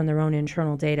based on their own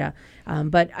internal data.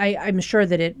 But I'm sure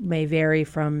that it may vary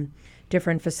from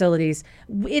different facilities.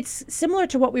 It's similar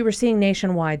to what we were seeing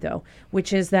nationwide, though,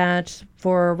 which is that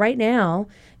for right now,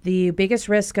 the biggest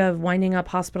risk of winding up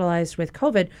hospitalized with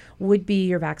COVID would be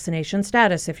your vaccination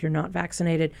status. If you're not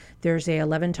vaccinated, there's a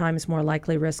 11 times more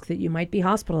likely risk that you might be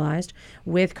hospitalized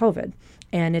with COVID.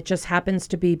 And it just happens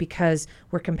to be because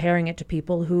we're comparing it to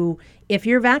people who, if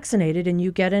you're vaccinated and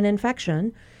you get an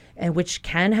infection, and which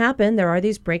can happen, there are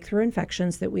these breakthrough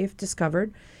infections that we've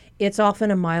discovered, it's often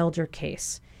a milder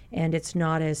case and it's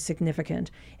not as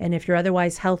significant. And if you're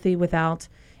otherwise healthy without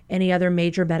any other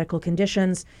major medical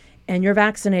conditions and you're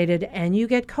vaccinated and you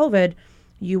get COVID,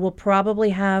 you will probably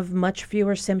have much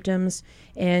fewer symptoms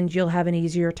and you'll have an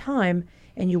easier time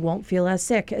and you won't feel as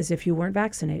sick as if you weren't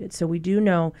vaccinated. So we do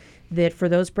know that for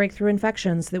those breakthrough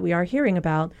infections that we are hearing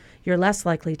about, you're less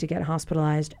likely to get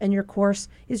hospitalized and your course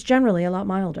is generally a lot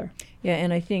milder. Yeah,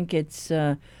 and I think it's,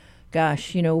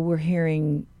 we're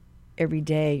hearing every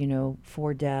day,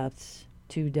 4 deaths,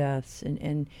 2 deaths,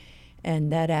 and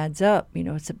that adds up.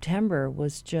 September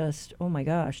was just, oh my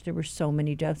gosh, there were so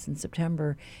many deaths in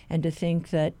September. And to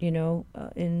think that,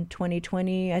 in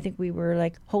 2020, I think we were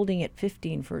like holding at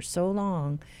 15 for so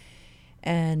long.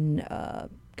 And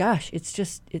it's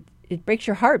just, it breaks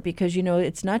your heart because,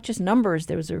 it's not just numbers.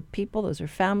 Those are people, those are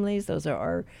families, those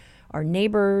are our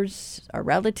neighbors, our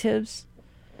relatives.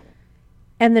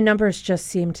 And the numbers just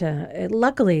seem to,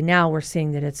 luckily now we're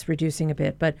seeing that it's reducing a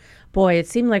bit. But boy, it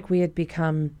seemed like we had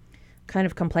become kind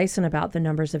of complacent about the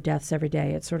numbers of deaths every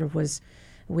day. It sort of was,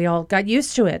 we all got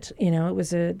used to it. It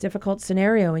was a difficult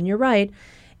scenario. And you're right.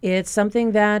 It's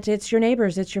something that it's your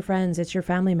neighbors, it's your friends, it's your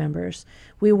family members.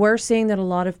 We were seeing that a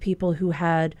lot of people who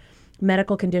had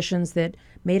medical conditions that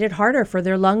made it harder for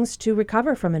their lungs to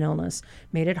recover from an illness,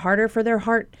 made it harder for their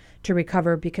heart to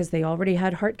recover because they already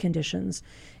had heart conditions.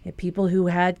 People who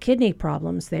had kidney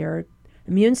problems, their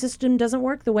immune system doesn't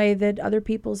work the way that other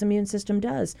people's immune system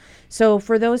does. So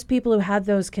for those people who had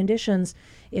those conditions,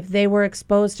 if they were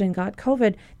exposed and got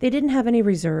COVID, they didn't have any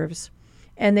reserves.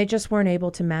 And they just weren't able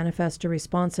to manifest a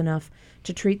response enough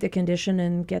to treat the condition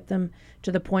and get them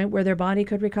to the point where their body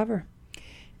could recover.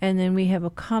 And then we have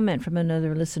a comment from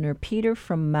another listener, Peter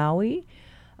from Maui.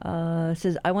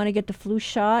 Says, I want to get the flu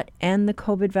shot and the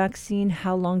COVID vaccine.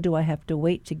 How long do I have to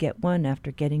wait to get one after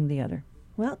getting the other?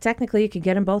 Well, technically, you could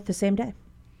get them both the same day.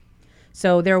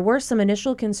 So there were some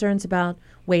initial concerns about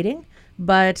waiting,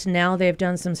 but now they've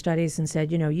done some studies and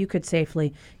said, you could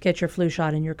safely get your flu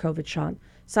shot and your COVID shot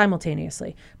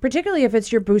simultaneously, particularly if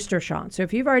it's your booster shot. So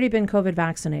if you've already been COVID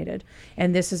vaccinated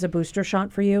and this is a booster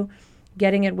shot for you,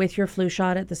 getting it with your flu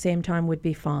shot at the same time would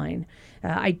be fine.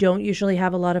 I don't usually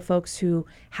have a lot of folks who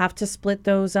have to split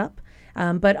those up.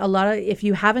 But if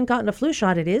you haven't gotten a flu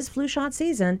shot, it is flu shot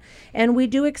season. And we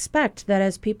do expect that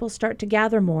as people start to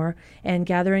gather more and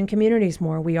gather in communities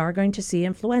more, we are going to see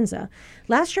influenza.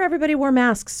 Last year, everybody wore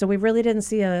masks, so we really didn't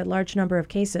see a large number of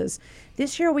cases.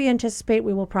 This year, we anticipate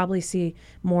we will probably see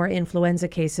more influenza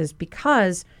cases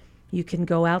because you can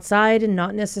go outside and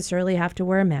not necessarily have to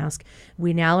wear a mask.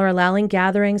 We now are allowing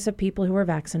gatherings of people who are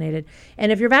vaccinated.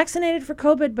 And if you're vaccinated for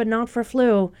COVID but not for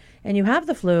flu, and you have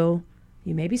the flu,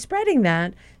 you may be spreading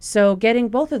that. So getting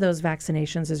both of those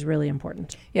vaccinations is really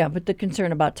important. Yeah, but the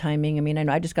concern about timing, I mean, I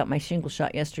know I just got my shingles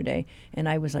shot yesterday, and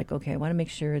I was like, okay, I want to make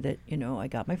sure that, I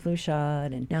got my flu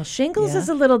shot. And now shingles is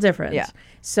a little different. Yeah.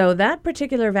 So that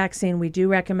particular vaccine, we do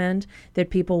recommend that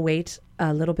people wait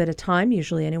a little bit of time,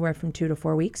 usually anywhere from 2 to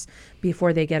 4 weeks,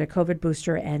 before they get a COVID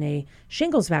booster and a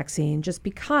shingles vaccine, just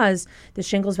because the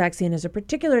shingles vaccine is a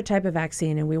particular type of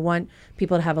vaccine and we want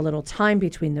people to have a little time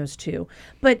between those two.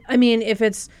 But I mean, if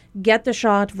it's get the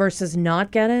shot versus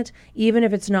not get it, even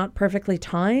if it's not perfectly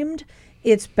timed,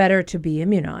 it's better to be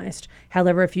immunized.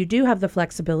 However, if you do have the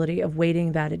flexibility of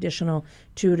waiting that additional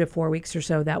 2 to 4 weeks or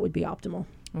so, that would be optimal.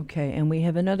 Okay, and we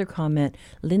have another comment.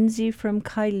 Lindsay from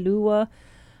Kailua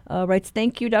writes,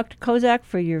 thank you, Dr. Kozak,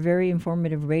 for your very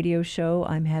informative radio show.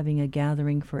 I'm having a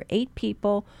gathering for 8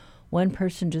 people. One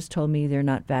person just told me they're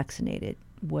not vaccinated.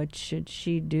 What should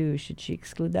she do? Should she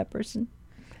exclude that person?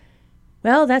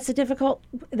 Well, that's a difficult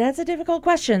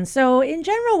question. So in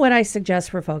general, what I suggest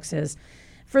for folks is,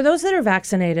 for those that are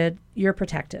vaccinated, you're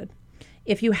protected.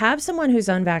 If you have someone who's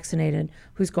unvaccinated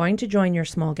who's going to join your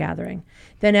small gathering,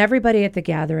 then everybody at the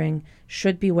gathering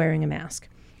should be wearing a mask.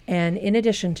 And in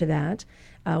addition to that,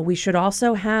 we should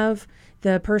also have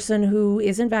the person who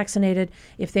isn't vaccinated,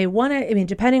 if they want to,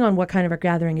 depending on what kind of a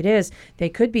gathering it is, they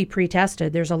could be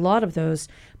pre-tested. There's a lot of those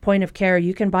point of care.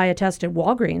 You can buy a test at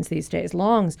Walgreens these days,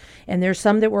 Longs, and there's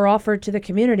some that were offered to the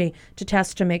community to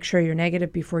test to make sure you're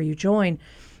negative before you join.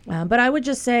 But I would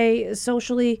just say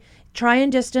socially, try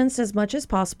and distance as much as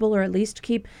possible, or at least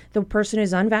keep the person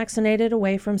who's unvaccinated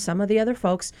away from some of the other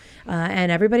folks,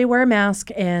 and everybody wear a mask,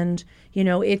 and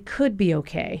it could be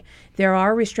okay. There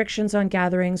are restrictions on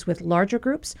gatherings with larger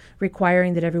groups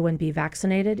requiring that everyone be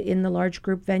vaccinated in the large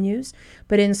group venues.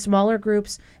 But in smaller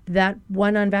groups, that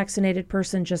one unvaccinated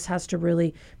person just has to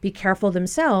really be careful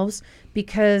themselves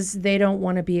because they don't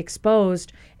want to be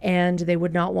exposed and they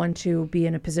would not want to be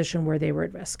in a position where they were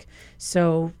at risk.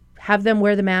 So have them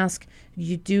wear the mask.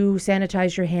 You do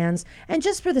sanitize your hands. And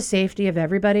just for the safety of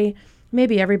everybody,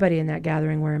 maybe everybody in that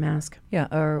gathering wear a mask. Yeah,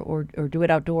 or do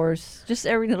it outdoors. Just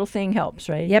every little thing helps,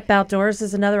 right? Yep, outdoors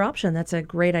is another option. That's a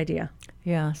great idea.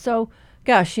 Yeah. So,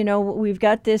 gosh, we've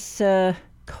got this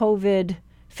COVID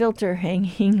filter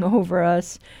hanging over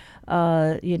us.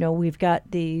 We've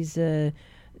got these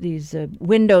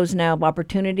windows now of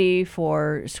opportunity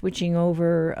for switching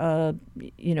over,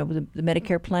 the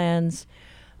Medicare plans.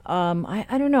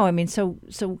 I don't know.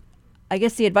 So I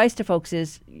guess the advice to folks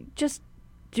is just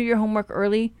do your homework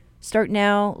early. Start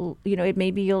now.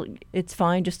 It's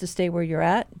fine just to stay where you're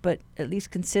at, but at least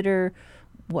consider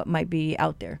what might be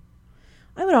out there.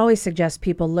 I would always suggest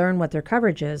people learn what their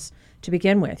coverage is to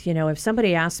begin with. If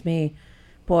somebody asked me,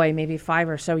 maybe 5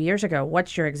 or so years ago,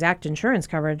 what's your exact insurance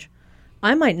coverage?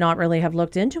 I might not really have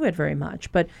looked into it very much,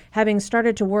 but having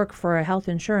started to work for a health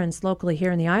insurance locally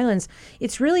here in the islands,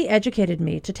 it's really educated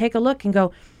me to take a look and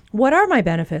go, what are my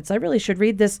benefits? I really should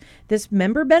read this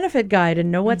member benefit guide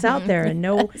and know what's out there and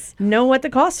know what the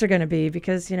costs are going to be,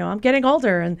 because, I'm getting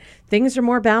older and things are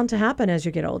more bound to happen as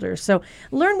you get older. So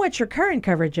learn what your current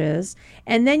coverage is,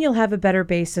 and then you'll have a better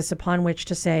basis upon which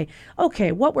to say,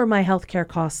 okay, what were my healthcare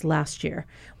costs last year?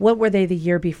 What were they the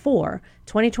year before?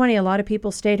 2020, a lot of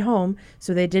people stayed home,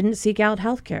 so they didn't seek out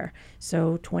healthcare.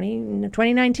 So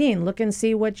 2019, look and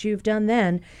see what you've done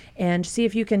then and see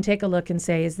if you can take a look and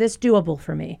say, is this doable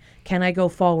for me? Can I go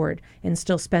forward and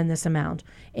still spend this amount?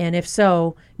 And if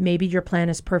so, maybe your plan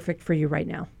is perfect for you right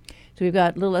now. So we've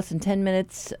got a little less than 10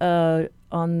 minutes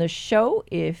on the show.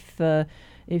 If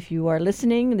you are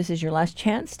listening, this is your last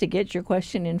chance to get your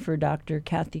question in for Dr.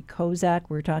 Kathy Kozak.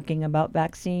 We're talking about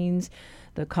vaccines,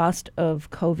 the cost of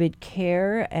COVID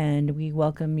care, and we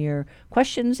welcome your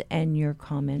questions and your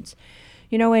comments.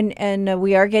 And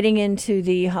we are getting into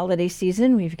the holiday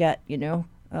season. We've got,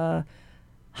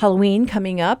 Halloween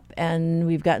coming up, and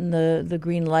we've gotten the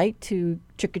green light to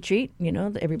trick or treat.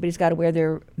 Everybody's got to wear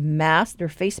their mask, their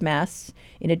face masks,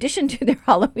 in addition to their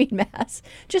Halloween masks,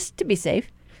 just to be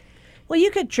safe. Well,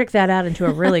 you could trick that out into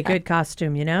a really good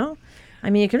costume, I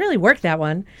mean, you can really work that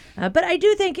one. But I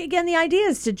do think, again, the idea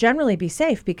is to generally be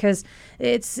safe, because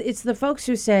it's the folks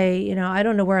who say, I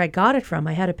don't know where I got it from.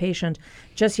 I had a patient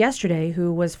just yesterday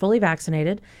who was fully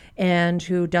vaccinated and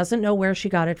who doesn't know where she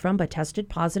got it from, but tested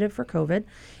positive for COVID.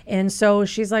 And so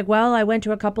she's like, well, I went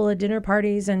to a couple of dinner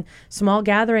parties and small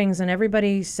gatherings and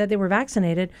everybody said they were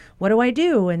vaccinated. What do I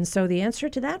do? And so the answer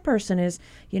to that person is,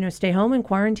 stay home and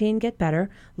quarantine, get better.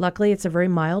 Luckily, it's a very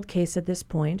mild case at this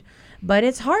point, but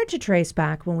it's hard to trace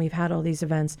back when we've had all these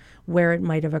events where it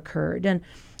might have occurred. And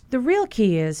the real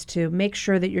key is to make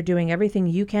sure that you're doing everything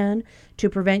you can to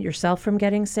prevent yourself from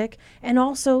getting sick and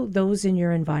also those in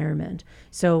your environment.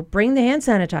 So bring the hand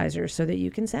sanitizer so that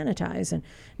you can sanitize, and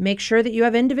make sure that you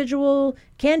have individual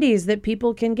candies that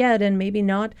people can get, and maybe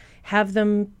not have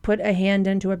them put a hand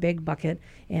into a big bucket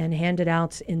and hand it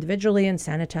out individually and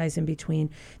sanitize in between.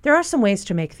 There are some ways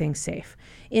to make things safe.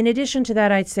 In addition to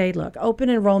that, I'd say, look, open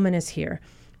enrollment is here.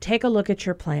 Take a look at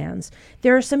your plans.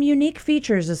 There are some unique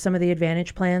features of some of the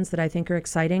Advantage plans that I think are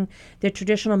exciting that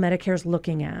traditional Medicare is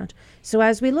looking at. So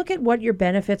as we look at what your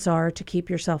benefits are to keep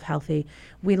yourself healthy,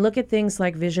 we look at things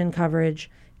like vision coverage,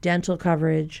 dental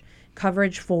coverage,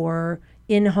 coverage for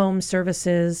in-home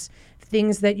services,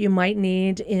 things that you might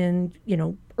need in,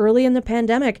 early in the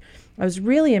pandemic. I was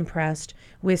really impressed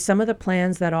with some of the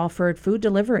plans that offered food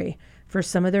delivery for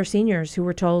some of their seniors who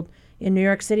were told in New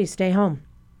York City, stay home.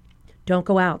 Don't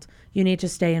go out. You need to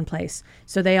stay in place.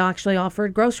 So they actually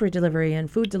offered grocery delivery and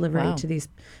food delivery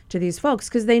to these folks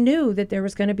because they knew that there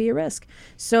was going to be a risk.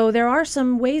 So there are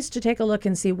some ways to take a look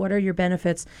and see what are your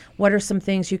benefits, what are some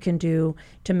things you can do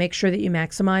to make sure that you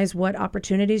maximize what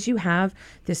opportunities you have.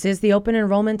 This is the open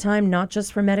enrollment time, not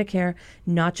just for Medicare,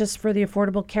 not just for the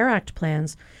Affordable Care Act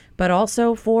plans, but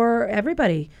also for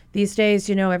everybody. These days,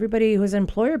 everybody who has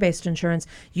employer-based insurance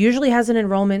usually has an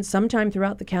enrollment sometime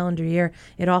throughout the calendar year.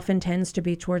 It often tends to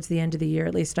be towards the end of the year,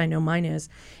 at least I know mine is.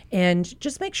 And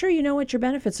just make sure you know what your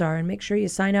benefits are and make sure you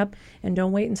sign up and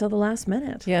don't wait until the last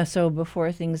minute. Yeah, so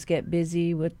before things get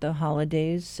busy with the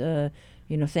holidays,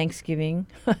 Thanksgiving,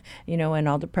 and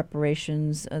all the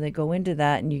preparations that go into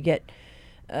that, and you get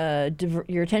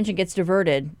your attention gets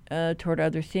diverted toward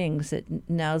other things. That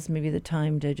now's maybe the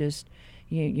time to just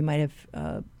you might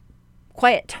have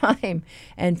quiet time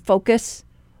and focus.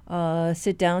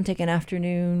 Sit down, take an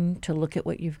afternoon to look at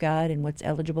what you've got and what's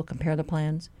eligible. Compare the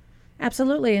plans.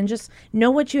 Absolutely, and just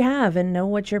know what you have and know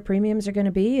what your premiums are going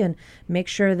to be, and make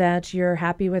sure that you're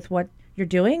happy with what you're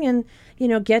doing, and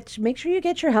make sure you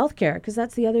get your health care, because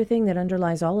that's the other thing that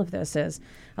underlies all of this is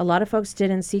a lot of folks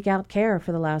didn't seek out care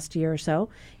for the last year or so.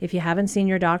 If you haven't seen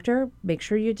your doctor, make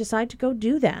sure you decide to go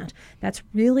do that. That's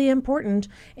really important,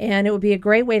 and it would be a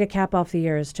great way to cap off the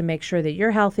years to make sure that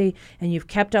you're healthy and you've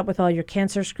kept up with all your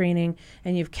cancer screening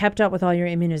and you've kept up with all your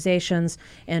immunizations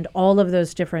and all of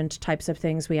those different types of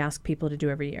things we ask people to do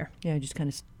every year. Yeah, just kind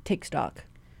of take stock.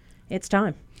 It's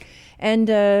time. And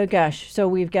so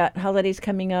we've got holidays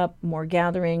coming up, more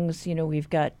gatherings. We've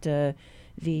got the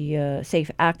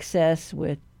safe access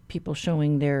with people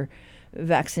showing their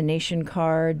vaccination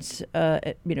cards,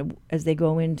 as they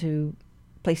go into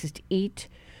places to eat.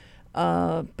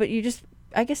 But you just,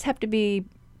 I guess, have to be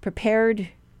prepared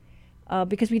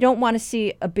because we don't want to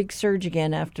see a big surge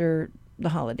again after the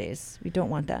holidays. We don't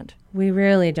want that. We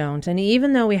really don't. And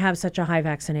even though we have such a high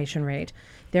vaccination rate,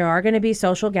 there are going to be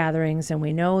social gatherings, and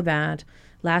we know that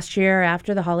last year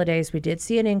after the holidays, we did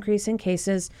see an increase in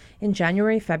cases in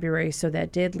January, February, so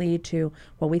that did lead to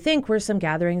what we think were some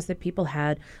gatherings that people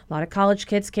had. A lot of college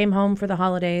kids came home for the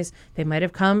holidays. They might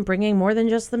have come bringing more than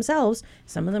just themselves.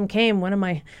 Some of them came. One of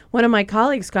my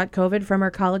colleagues got COVID from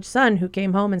her college son, who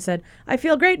came home and said, "I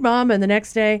feel great, Mom," and the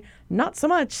next day, not so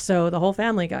much. So the whole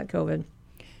family got COVID.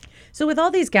 So with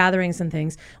all these gatherings and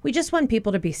things, we just want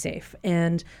people to be safe,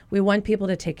 and we want people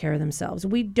to take care of themselves.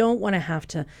 We don't want to have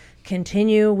to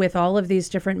continue with all of these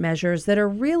different measures that are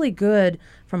really good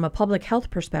from a public health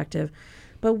perspective.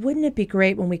 But wouldn't it be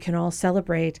great when we can all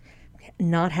celebrate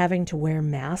not having to wear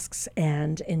masks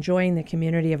and enjoying the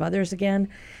community of others again,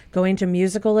 going to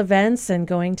musical events and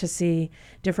going to see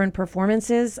different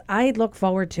performances? I look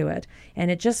forward to it.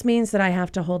 And it just means that I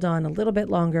have to hold on a little bit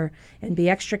longer and be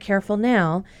extra careful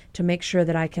now to make sure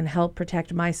that I can help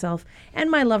protect myself and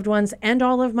my loved ones and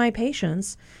all of my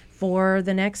patients for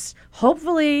the next,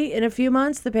 hopefully in a few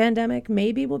months, the pandemic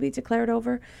maybe will be declared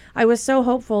over. I was so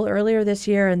hopeful earlier this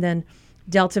year, and then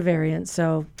Delta variant.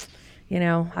 So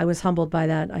I was humbled by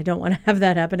that. I don't want to have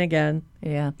that happen again.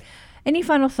 Yeah. Any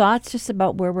final thoughts just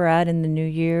about where we're at in the new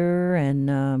year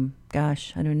and, I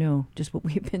don't know, just what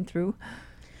we've been through?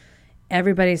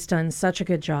 Everybody's done such a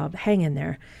good job. Hang in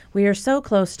there. We are so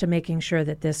close to making sure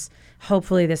that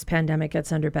hopefully this pandemic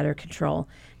gets under better control.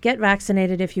 Get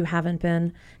vaccinated if you haven't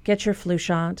been. Get your flu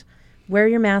shot. Wear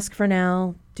your mask for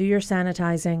now. Do your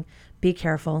sanitizing. Be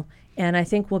careful. And I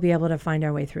think we'll be able to find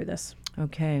our way through this.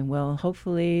 Okay, well,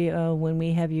 hopefully when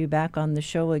we have you back on the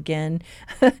show again,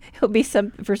 it'll be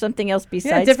for something else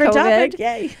besides different COVID. topic.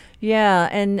 Yay. Yeah,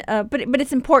 and but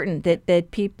it's important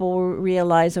that people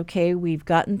realize, okay, we've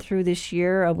gotten through this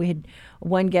year. We had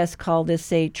one guest call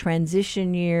this a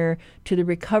transition year to the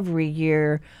recovery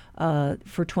year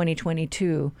for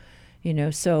 2022.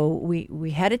 So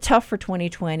we had it tough for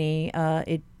 2020.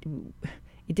 It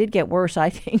did get worse, I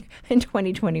think, in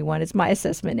 2021. It's my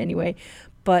assessment anyway.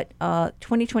 But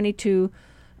 2022,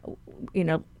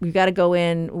 we've got to go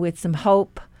in with some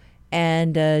hope,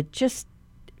 and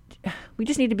we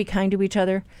just need to be kind to each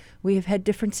other. We have had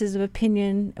differences of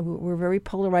opinion. We're very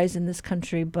polarized in this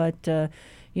country, but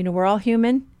we're all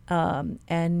human,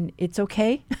 and it's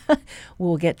okay.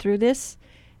 We'll get through this,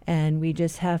 and we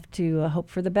just have to hope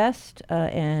for the best.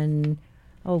 And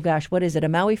oh gosh, what is it? A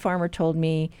Maui farmer told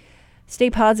me,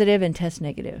 stay positive and test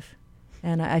negative.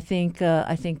 And I think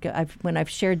when I've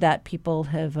shared that, people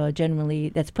have generally,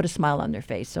 that's put a smile on their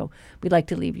face. So we'd like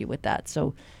to leave you with that.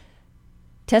 So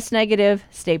test negative,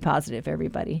 stay positive,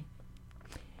 everybody.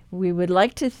 We would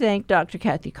like to thank Dr.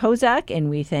 Kathy Kozak, and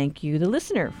we thank you, the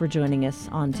listener, for joining us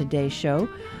on today's show.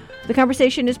 The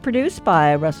conversation is produced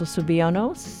by Russell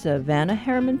Subiono, Savannah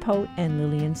Harriman-Pote, and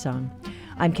Lillian Sung.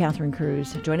 I'm Catherine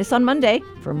Cruz. Join us on Monday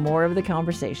for more of the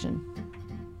conversation.